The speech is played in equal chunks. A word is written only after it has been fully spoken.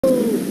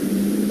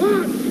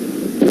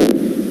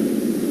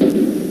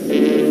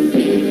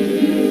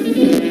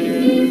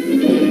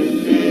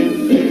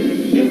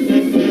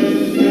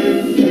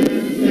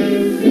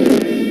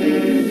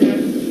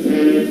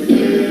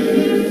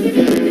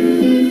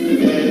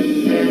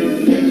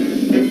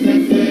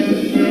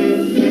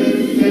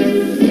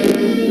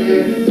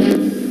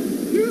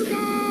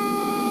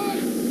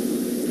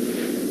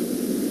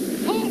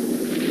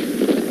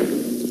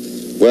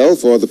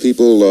for the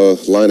people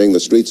lining the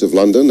streets of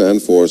London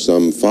and for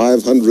some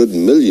 500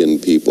 million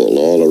people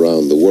all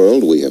around the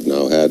world. We have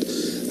now had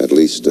at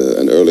least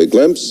an early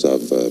glimpse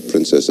of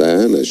Princess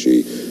Anne as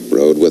she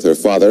rode with her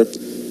father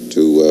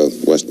to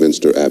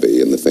Westminster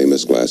Abbey in the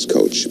famous glass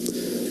coach.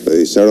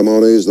 The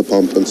ceremonies, the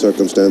pomp and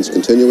circumstance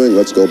continuing.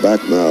 Let's go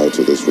back now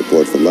to this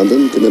report from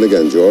London. Come in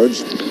again,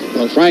 George.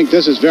 Well, Frank,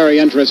 this is very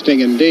interesting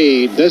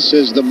indeed. This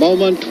is the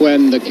moment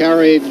when the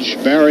carriage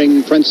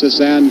bearing Princess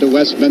Anne to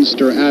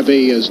Westminster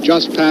Abbey is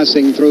just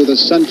passing through the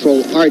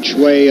central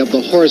archway of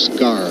the Horse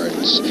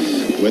Guards,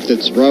 with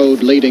its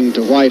road leading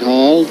to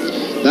Whitehall.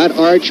 That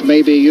arch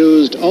may be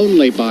used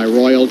only by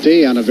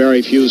royalty and a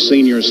very few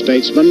senior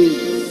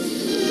statesmen.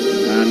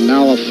 And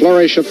now a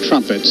flourish of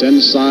trumpets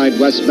inside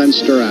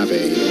Westminster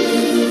Abbey.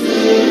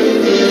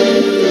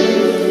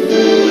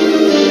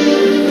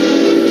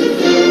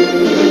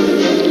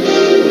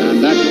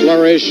 And that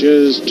flourish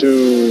is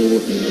to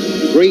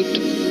greet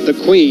the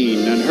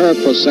Queen and her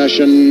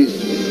procession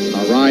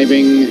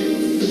arriving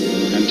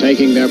and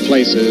taking their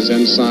places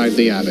inside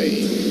the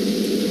Abbey.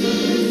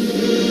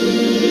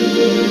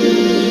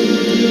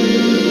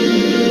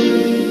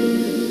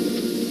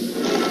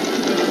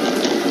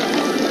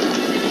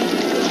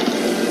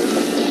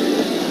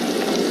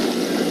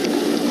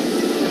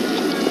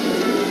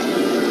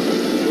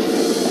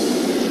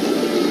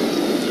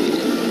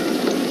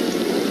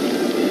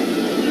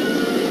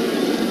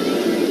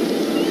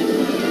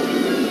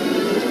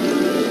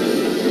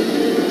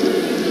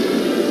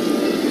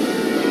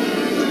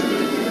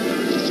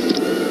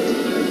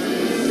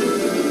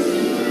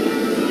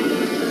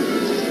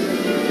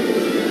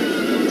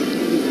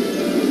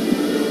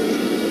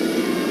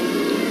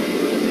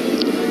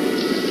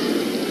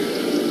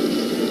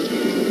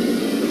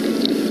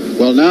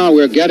 Well, now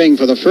we're getting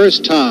for the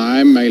first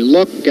time a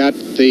look at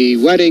the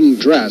wedding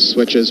dress,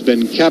 which has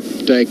been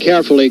kept a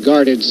carefully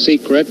guarded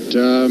secret.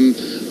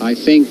 I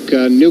think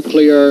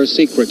nuclear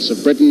secrets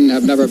of Britain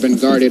have never been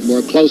guarded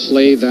more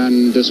closely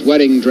than this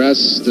wedding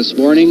dress this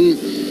morning.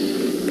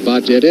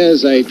 But it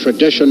is a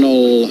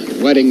traditional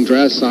wedding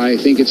dress, I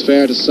think it's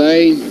fair to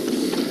say.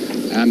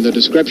 And the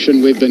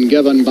description we've been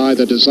given by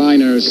the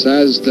designer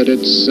says that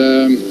it's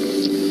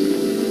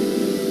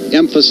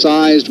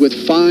emphasized with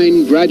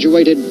fine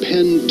graduated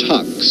pen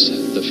tucks.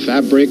 The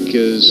fabric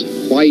is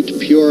white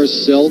pure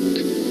silk.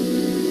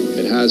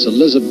 It has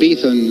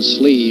Elizabethan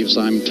sleeves,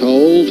 I'm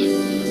told.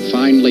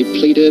 Finely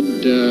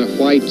pleated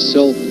white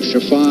silk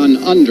chiffon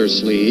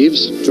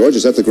undersleeves. George,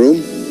 is that the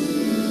groom?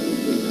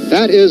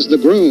 That is the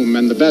groom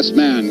and the best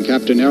man,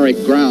 Captain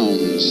Eric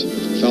Grounds,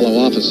 fellow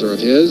officer of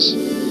his.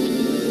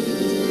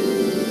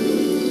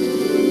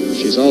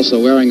 She's also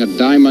wearing a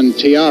diamond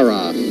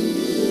tiara,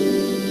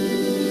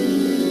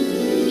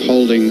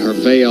 holding her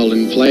veil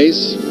in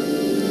place,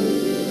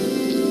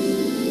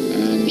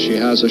 and she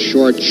has a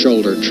short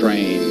shoulder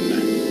train.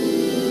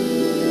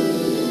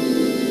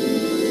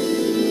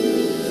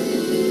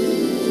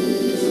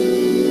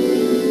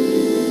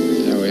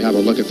 There we have a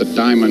look at the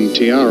diamond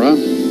tiara.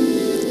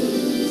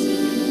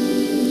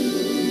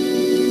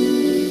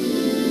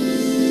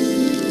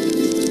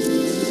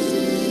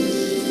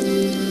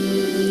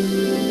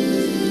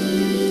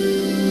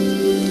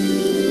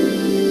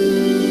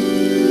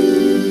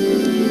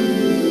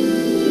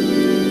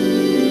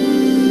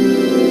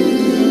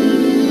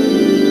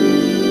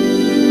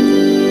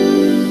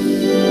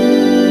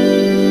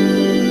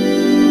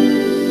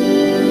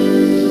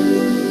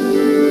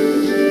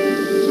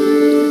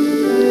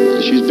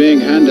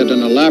 Being handed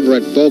an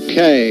elaborate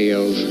bouquet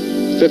of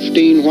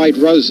 15 white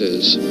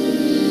roses.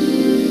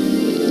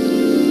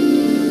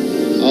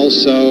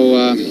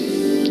 Also,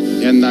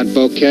 in that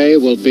bouquet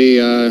will be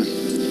a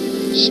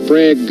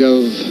sprig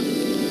of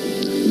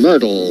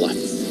myrtle,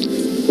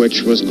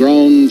 which was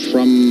grown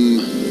from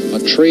a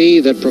tree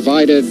that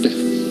provided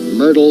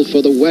myrtle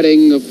for the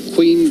wedding of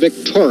Queen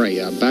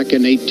Victoria back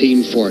in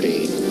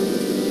 1840.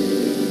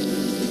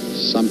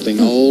 Something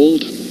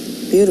old.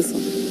 Beautiful.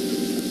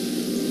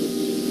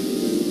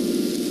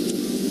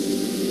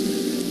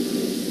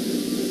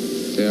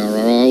 There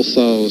are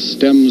also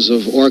stems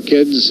of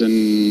orchids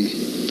and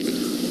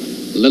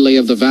lily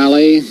of the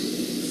valley,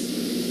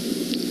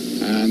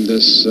 and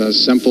this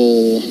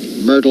simple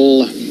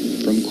myrtle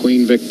from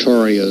Queen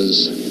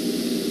Victoria's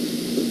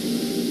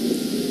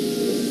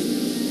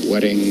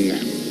wedding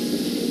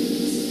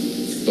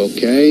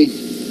bouquet.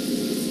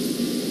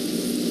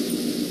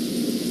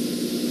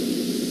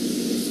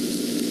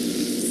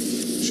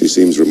 She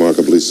seems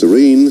remarkably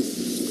serene,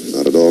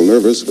 not at all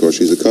nervous. Of course,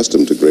 she's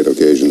accustomed to great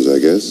occasions, I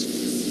guess.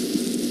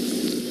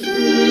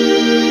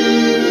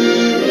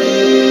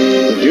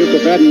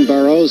 Duke of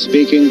Edinburgh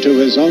speaking to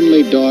his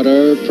only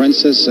daughter,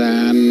 Princess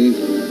Anne,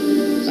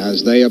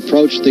 as they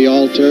approach the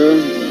altar.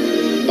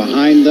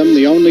 Behind them,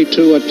 the only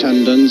two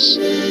attendants,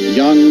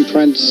 young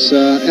Prince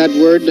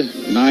Edward,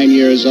 9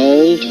 years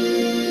old,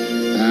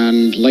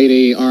 and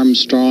Lady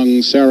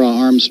Armstrong, Sarah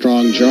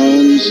Armstrong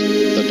Jones,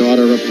 the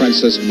daughter of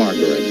Princess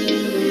Margaret.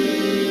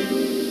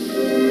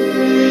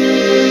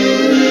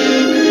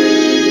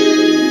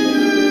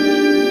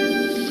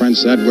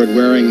 Prince Edward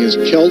wearing his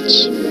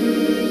kilts,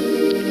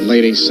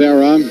 Lady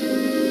Sarah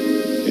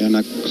in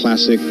a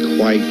classic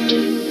white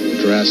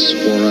dress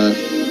for a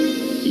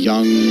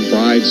young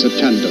bride's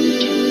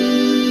attendant.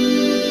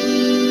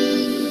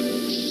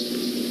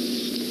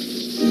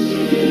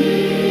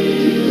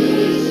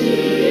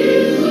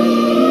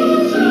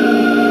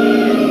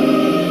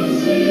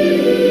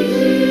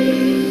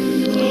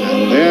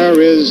 And there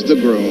is the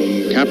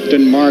groom,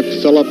 Captain Mark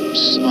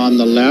Phillips, on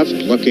the left,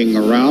 looking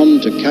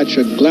around to catch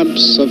a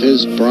glimpse of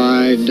his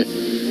bride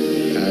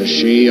as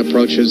she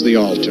approaches the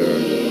altar.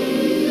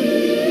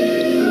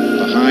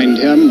 Behind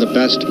him, the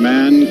best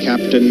man,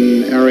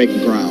 Captain Eric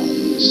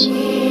Grounds.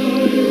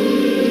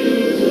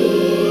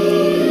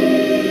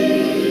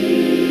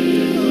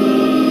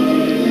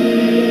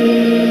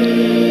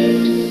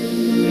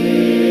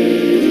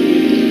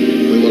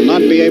 We will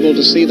not be able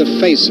to see the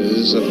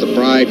faces of the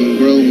bride and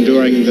groom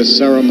during the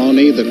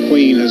ceremony. The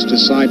Queen has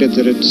decided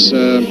that it's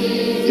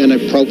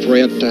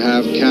inappropriate to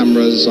have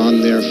cameras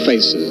on their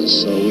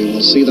faces, so we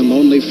will see them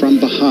only from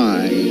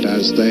behind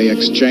as they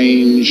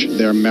exchange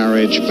their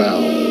marriage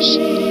vows.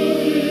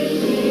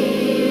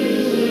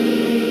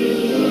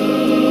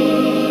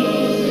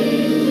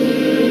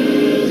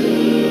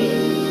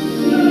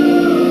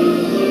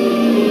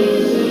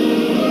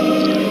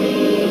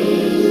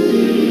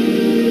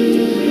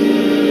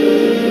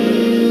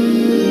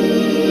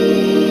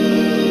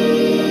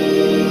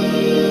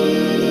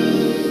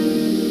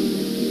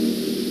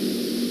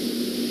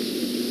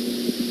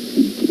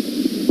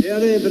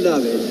 Dearly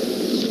beloved,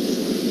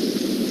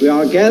 we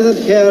are gathered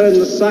here in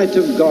the sight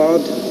of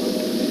God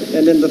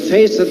and in the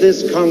face of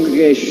this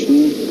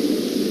congregation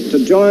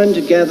to join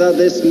together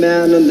this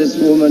man and this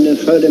woman in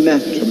holy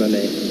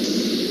matrimony,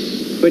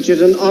 which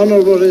is an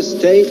honorable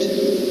estate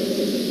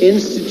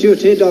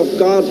instituted of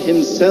God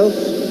himself,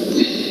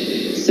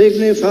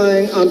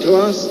 signifying unto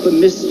us the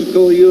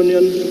mystical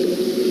union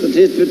that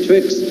is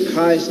betwixt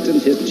Christ and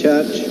his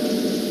church,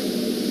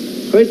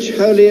 which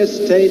holy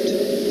estate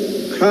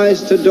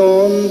Christ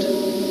adorned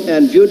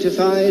and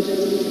beautified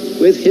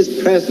with his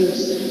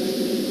presence,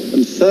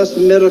 and first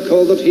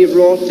miracle that he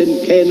wrought in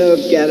Cana of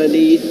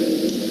Galilee,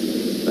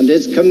 and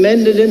is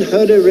commended in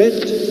Holy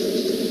Writ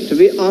to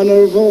be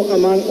honorable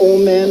among all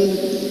men,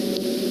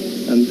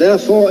 and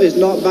therefore is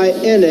not by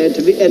any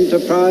to be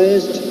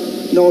enterprised,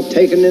 nor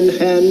taken in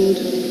hand,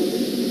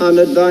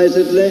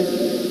 unadvisedly,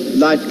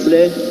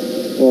 lightly,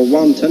 or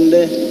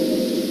wantonly,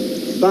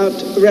 but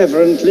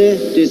reverently,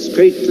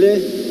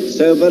 discreetly,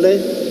 soberly,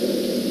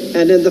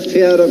 and in the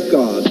fear of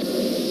God,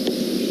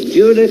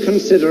 duly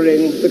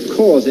considering the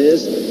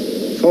causes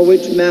for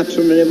which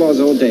matrimony was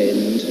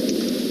ordained.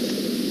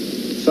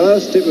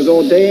 First, it was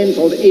ordained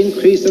for the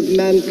increase of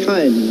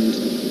mankind,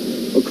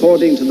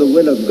 according to the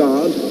will of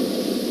God,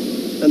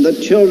 and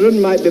that children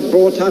might be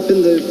brought up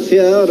in the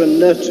fear and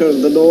nurture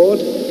of the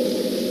Lord,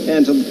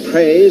 and to the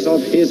praise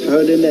of his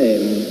holy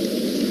name.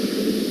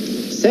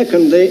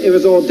 Secondly, it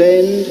was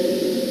ordained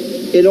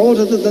in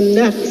order that the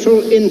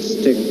natural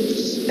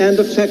instincts and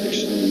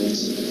affections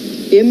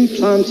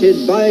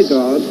implanted by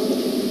God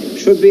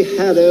should be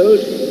hallowed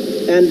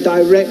and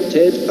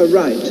directed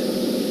aright,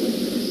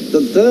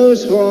 that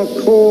those who are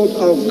called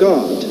of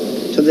God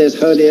to this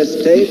holy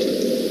estate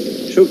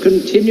should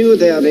continue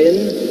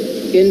therein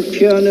in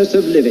pureness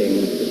of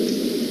living.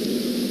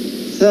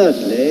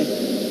 Thirdly,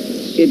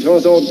 it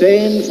was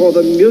ordained for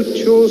the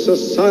mutual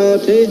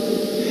society,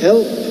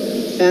 help,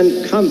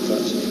 and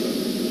comfort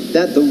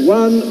that the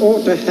one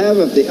ought to have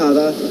of the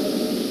other,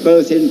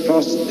 both in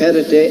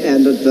prosperity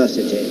and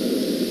adversity,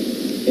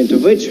 into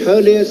which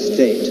holy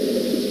estate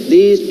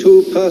these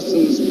two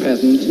persons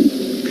present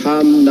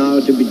come now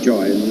to be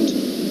joined.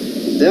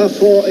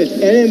 Therefore, if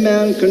any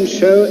man can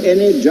show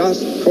any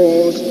just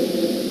cause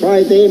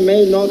why they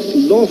may not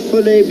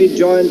lawfully be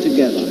joined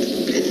together,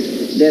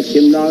 let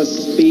him now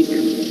speak,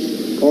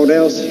 or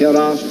else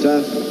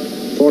hereafter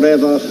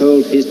forever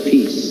hold his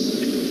peace.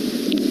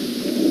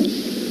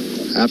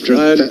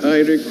 I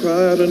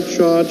require and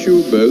charge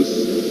you both,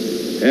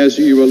 as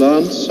ye will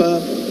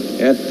answer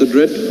at the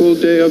dreadful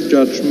day of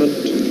judgment,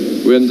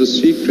 when the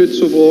secrets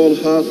of all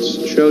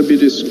hearts shall be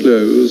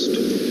disclosed,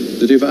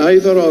 that if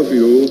either of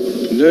you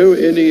know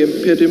any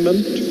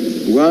impediment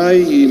why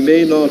ye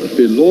may not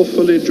be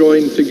lawfully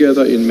joined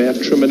together in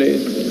matrimony,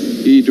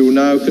 ye do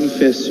now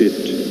confess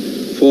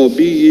it. For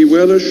be ye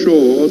well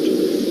assured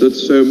that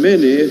so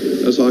many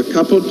as are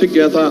coupled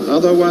together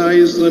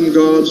otherwise than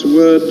God's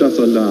word doth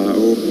allow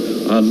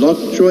are not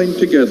joined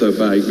together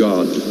by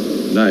God,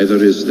 neither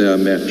is their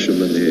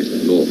matrimony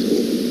lawful.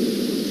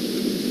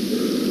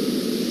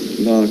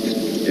 Mark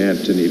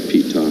Anthony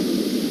Peter,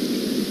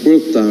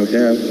 wilt thou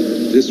have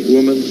this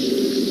woman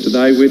to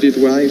thy wedded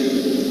wife,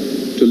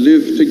 to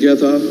live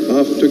together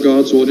after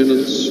God's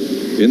ordinance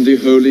in the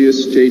holy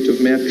estate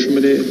of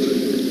matrimony?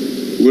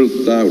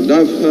 Wilt thou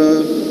love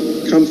her,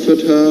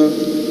 comfort her,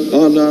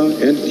 honor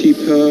and keep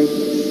her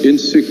in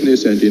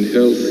sickness and in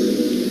health,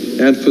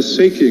 and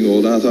forsaking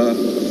all other,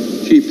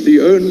 keep thee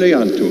only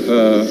unto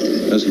her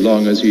as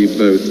long as ye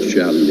both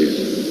shall live?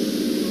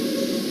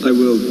 I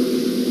will.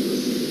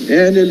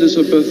 Anne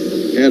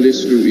Elizabeth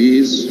Alice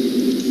Louise,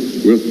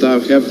 wilt thou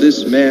have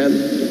this man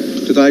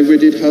to thy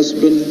wedded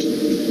husband,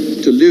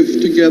 to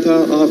live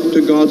together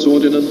after God's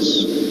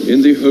ordinance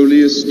in the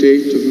holy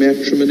estate of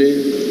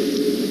matrimony?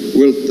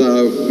 Wilt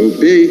thou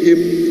obey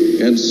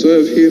him and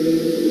serve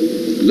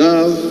him,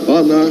 love,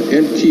 honor,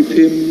 and keep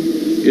him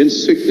in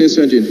sickness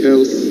and in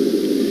health,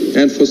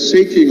 and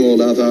forsaking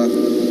all other,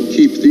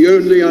 keep thee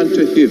only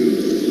unto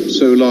him,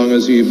 so long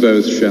as ye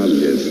both shall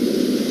live?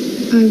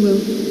 I will.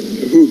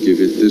 Who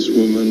giveth this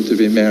woman to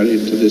be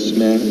married to this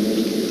man?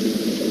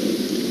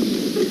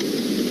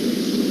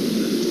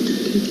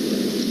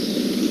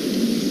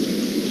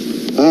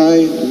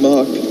 I,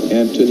 Mark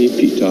Anthony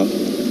Peter.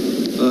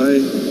 I,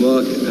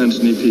 Mark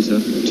Anthony Peter.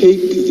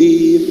 Take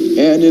thee,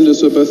 Anne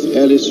Elizabeth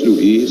Alice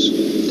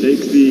Louise.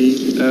 Take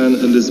thee, Anne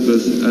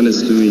Elizabeth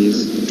Alice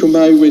Louise. To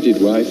my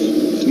wedded wife.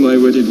 To my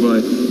wedded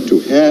wife. To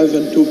have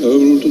and to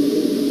hold.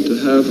 To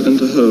have and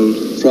to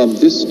hold. From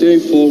this day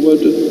forward.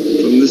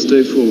 From this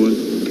day forward.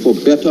 For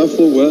better,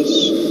 for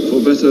worse. For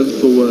better,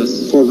 for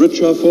worse. For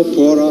richer, for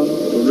poorer.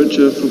 For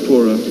richer, for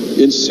poorer.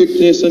 In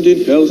sickness and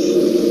in health.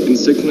 In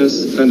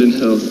sickness and in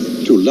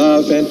health. To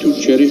love and to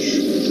cherish.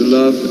 To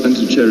love and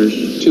to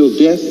cherish. Till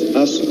death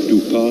us do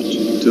part.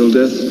 Till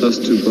death us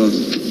do part.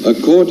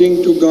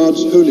 According to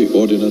God's holy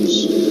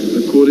ordinance.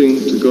 According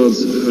to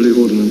God's holy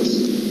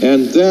ordinance.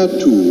 And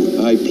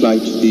thereto I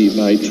plight thee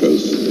my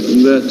troth.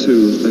 And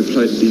thereto I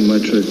plight thee my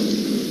troth.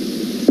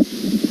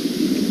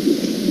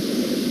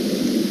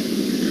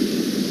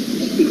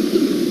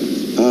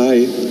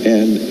 I,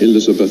 Anne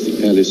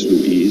Elizabeth Alice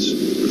Louise.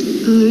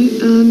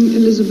 I, Anne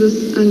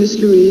Elizabeth Alice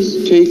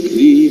Louise. Take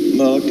thee,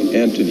 Mark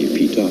Anthony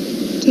Peter.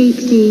 Take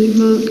thee,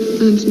 Mark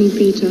Anthony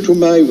Peter. To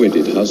my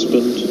wedded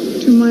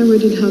husband. To my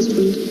wedded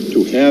husband.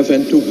 To have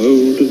and to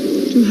hold.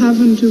 To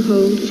have and to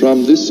hold.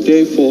 From this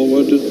day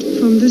forward.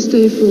 From this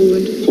day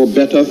forward. For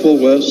better, for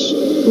worse.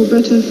 For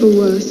better, for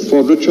worse.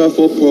 For richer,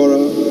 for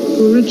poorer.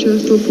 For richer,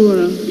 for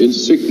poorer. In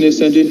sickness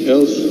and in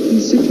health. In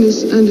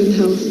sickness and in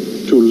health.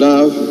 To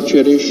love,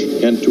 cherish,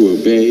 and to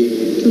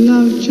obey. To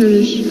love,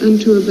 cherish, and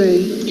to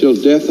obey. Till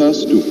death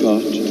us do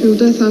part. Till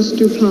death us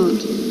do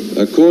part.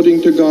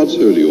 According to God's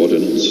holy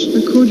ordinance.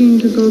 According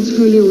to God's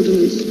holy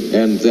ordinance.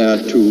 And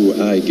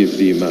thereto I give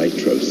thee my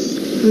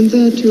troth. And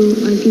thereto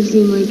I give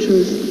thee my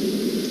troth.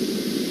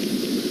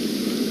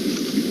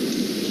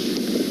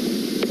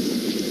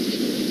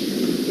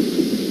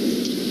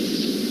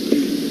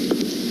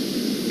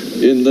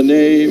 In the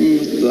name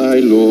of thy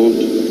Lord,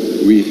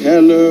 we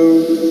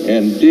hallow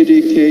and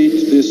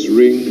dedicate this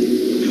ring,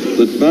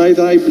 that by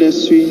thy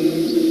blessing,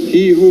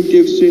 he who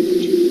gives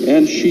it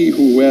and she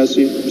who wears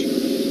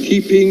it,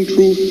 keeping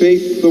true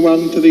faith the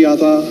one to the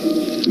other,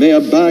 may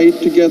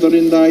abide together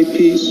in thy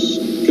peace,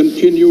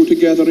 continue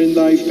together in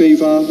thy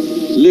favor,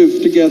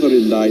 live together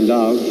in thy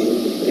love,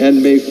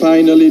 and may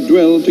finally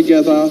dwell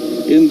together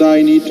in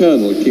thine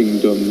eternal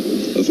kingdom,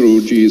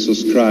 through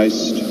Jesus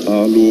Christ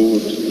our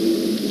Lord.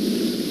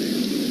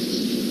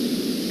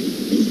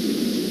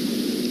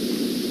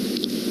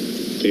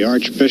 The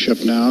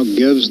Archbishop now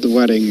gives the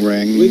wedding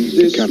ring With to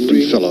this Captain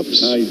ring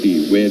Phillips. I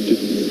thee wed.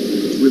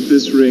 With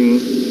this ring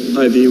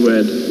I thee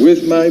wed.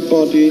 With my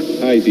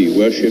body I thee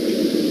worship.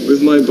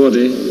 With my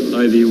body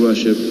I thee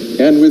worship.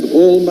 And with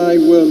all my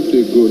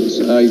worldly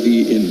goods I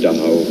thee endow.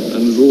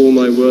 And with all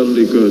my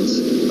worldly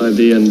goods I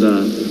thee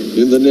endow.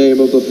 In the name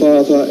of the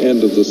Father,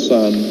 and of the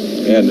Son,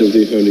 and of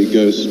the Holy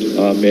Ghost.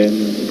 Amen.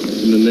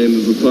 In the name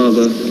of the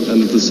Father,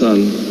 and of the Son,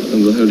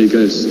 and of the Holy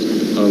Ghost.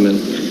 Amen.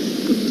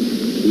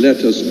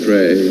 Let us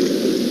pray.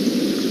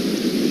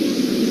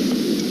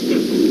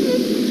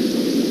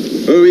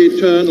 O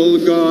eternal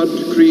God,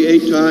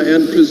 creator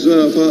and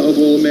preserver of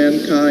all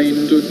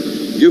mankind,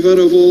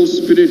 giver of all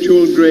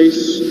spiritual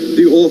grace,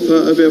 the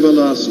author of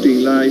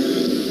everlasting life,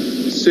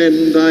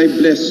 send thy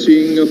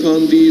blessing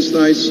upon these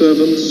thy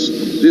servants,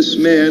 this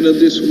man and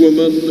this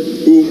woman,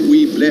 whom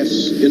we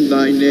bless in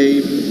thy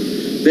name,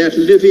 that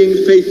living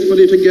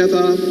faithfully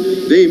together,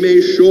 they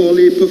may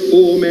surely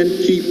perform and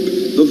keep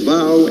the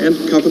vow and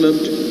covenant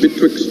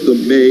betwixt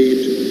them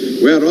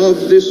made, whereof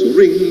this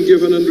ring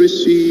given and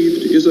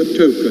received is a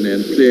token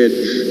and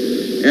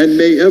pledge, and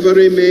may ever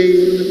remain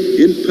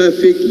in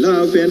perfect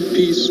love and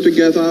peace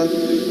together,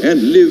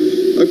 and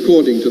live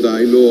according to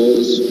thy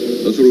laws,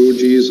 through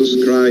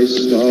Jesus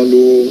Christ our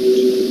Lord.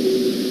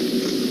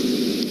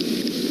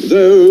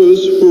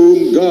 Those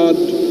whom God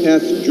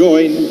hath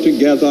joined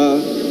together,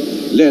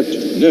 let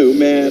no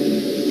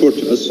man put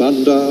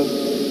asunder.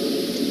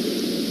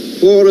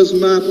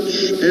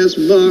 Forasmuch as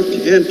Mark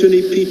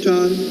Anthony Peter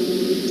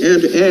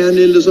and Anne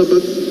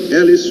Elizabeth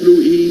Alice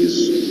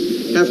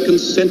Louise have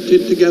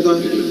consented together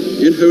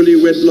in holy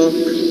wedlock,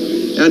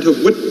 and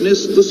have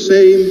witnessed the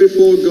same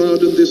before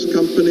God in this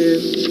company,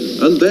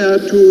 and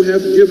thereto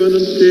have given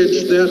and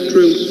pledged their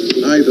troth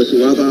either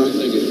to other,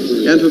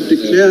 and have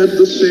declared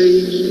the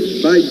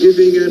same by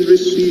giving and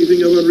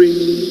receiving of a ring,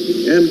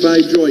 and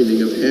by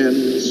joining of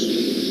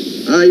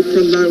hands, I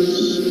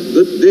pronounce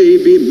that they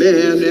be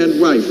man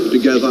and wife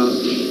together,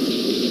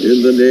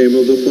 in the name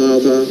of the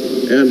Father,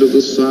 and of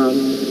the Son,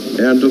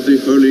 and of the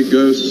Holy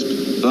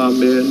Ghost.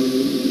 Amen.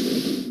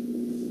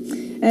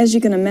 As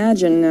you can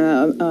imagine,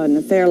 an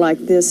affair like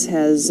this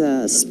has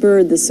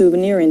spurred the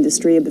souvenir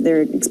industry, but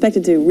they're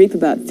expected to reap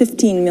about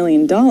 $15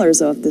 million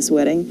off this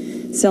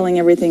wedding, selling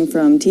everything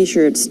from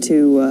T-shirts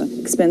to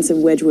expensive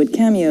Wedgwood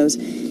cameos.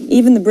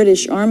 Even the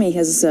British Army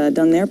has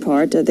done their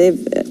part.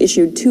 They've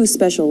issued 2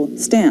 special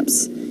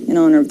stamps in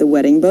honor of the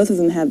wedding. Both of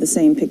them have the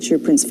same picture,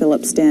 Prince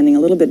Philip standing a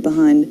little bit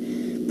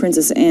behind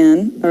Princess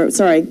Anne,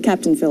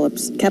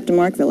 Captain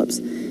Mark Phillips.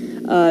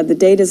 The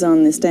date is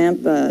on the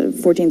stamp,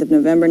 14th of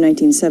November,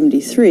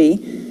 1973.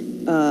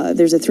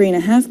 There's a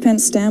 3.5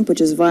 pence stamp,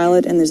 which is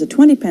violet, and there's a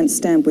 20 pence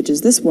stamp, which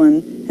is this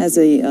one, has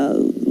a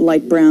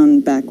light brown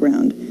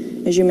background.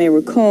 As you may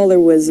recall, there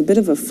was a bit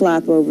of a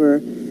flap over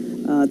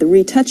the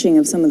retouching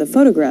of some of the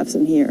photographs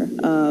in here.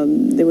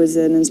 There was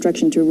an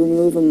instruction to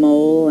remove a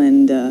mole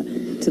and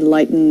to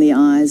lighten the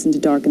eyes and to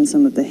darken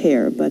some of the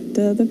hair. But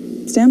the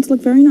stamps look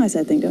very nice,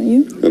 I think, don't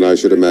you? And I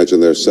should imagine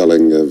they're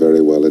selling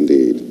very well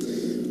indeed.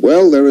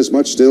 Well, there is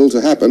much still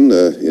to happen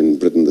in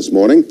Britain this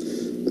morning.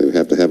 They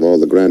have to have all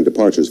the grand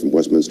departures from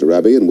Westminster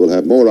Abbey, and we'll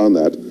have more on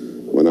that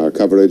when our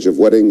coverage of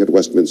Wedding at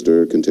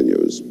Westminster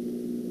continues.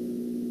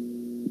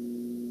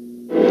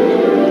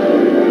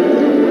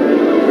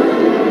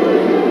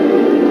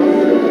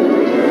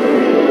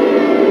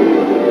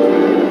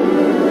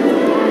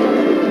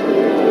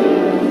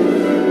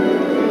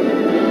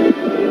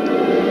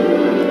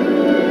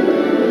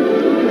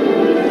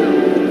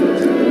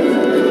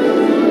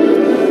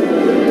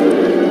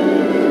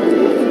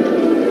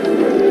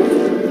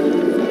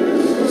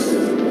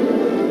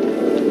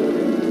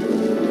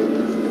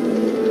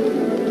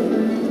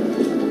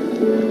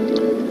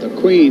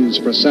 Queen's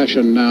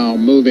procession now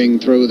moving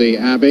through the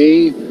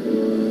Abbey.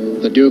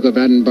 The Duke of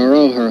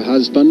Edinburgh, her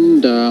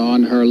husband,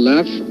 on her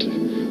left,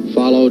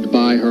 followed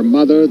by her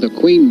mother, the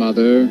Queen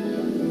Mother,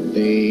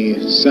 the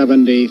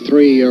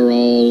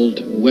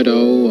 73-year-old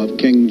widow of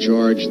King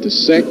George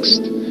VI.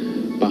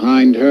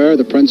 Behind her,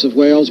 the Prince of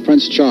Wales,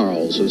 Prince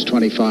Charles, who's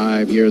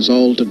 25 years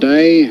old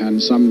today,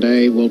 and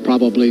someday will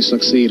probably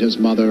succeed his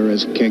mother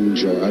as King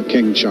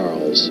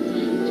Charles.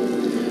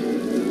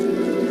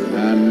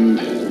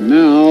 And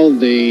now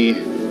the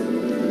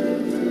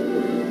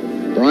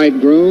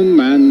bridegroom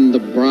and the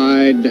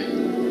bride,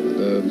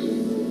 the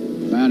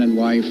man and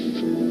wife,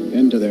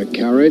 into their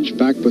carriage,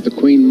 back with the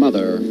Queen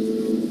Mother.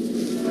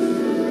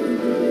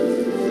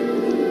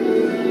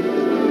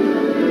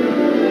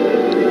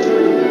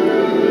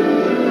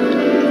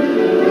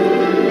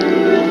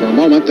 For a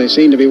moment, they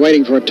seem to be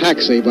waiting for a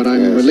taxi, but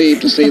I'm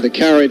relieved to see the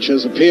carriage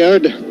has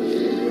appeared,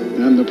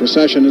 and the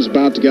procession is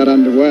about to get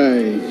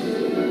underway.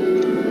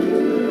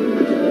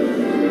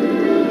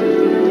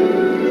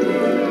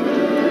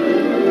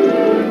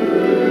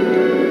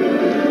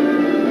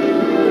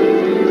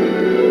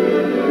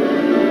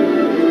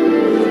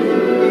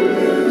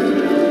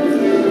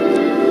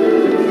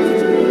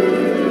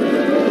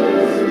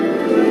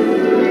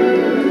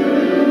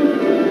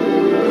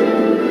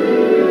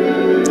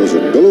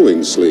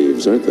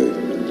 Sleeves, aren't they?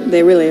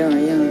 They really are,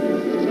 yeah.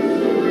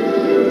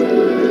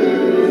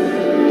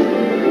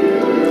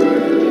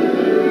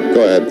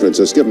 Go ahead,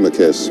 Princess. Give him a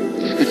kiss.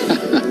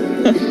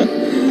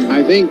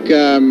 I think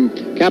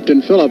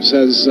Captain Phillips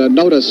has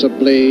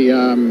noticeably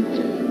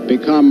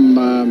become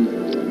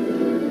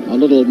a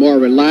little more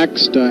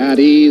relaxed, at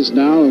ease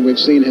now, and we've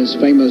seen his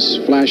famous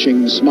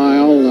flashing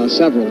smile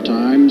several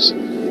times.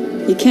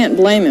 You can't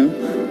blame him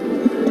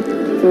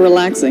for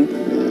relaxing.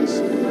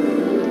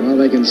 Well,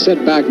 they can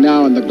sit back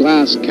now in the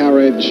glass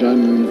carriage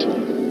and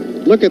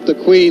look at the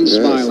Queen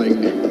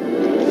smiling.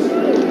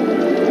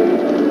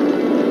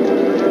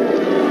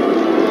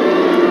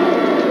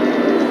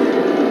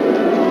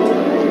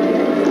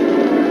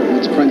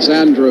 It's Prince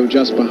Andrew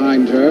just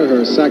behind her,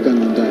 her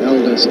second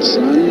eldest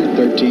son,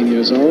 13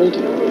 years old.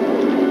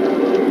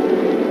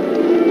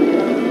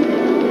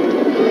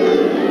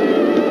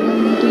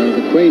 And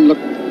the Queen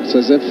looks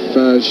as if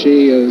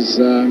she is,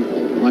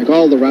 like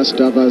all the rest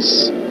of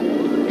us,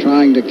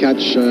 trying to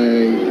catch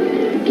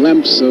a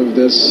glimpse of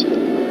this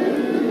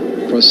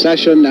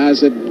procession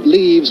as it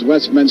leaves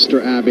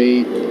Westminster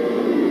Abbey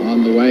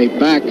on the way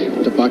back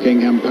to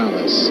Buckingham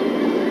Palace.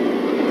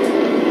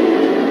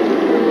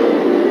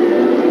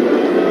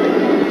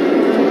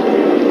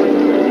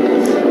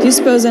 Do you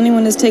suppose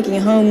anyone is taking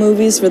home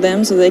movies for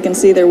them so they can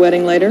see their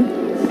wedding later?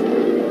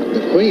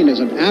 The Queen is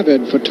an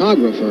avid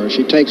photographer.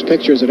 She takes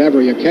pictures at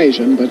every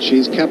occasion, but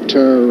she's kept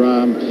her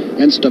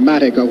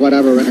Instamatic or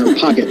whatever in her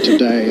pocket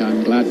today,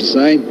 I'm glad to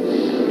say.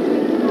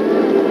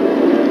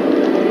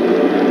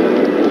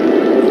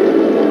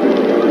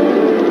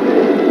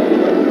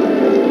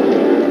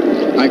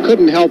 I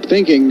couldn't help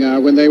thinking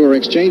when they were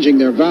exchanging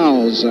their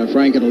vows,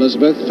 Frank and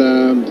Elizabeth,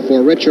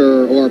 for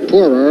richer or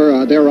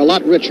poorer, they're a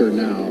lot richer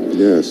now.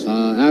 Yes.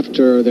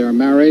 After their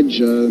marriage,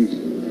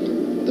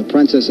 the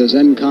princess's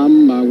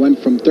income went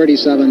from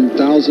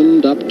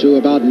 $37,000 up to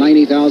about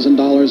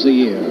 $90,000 a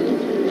year.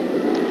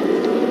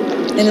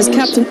 And is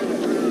Captain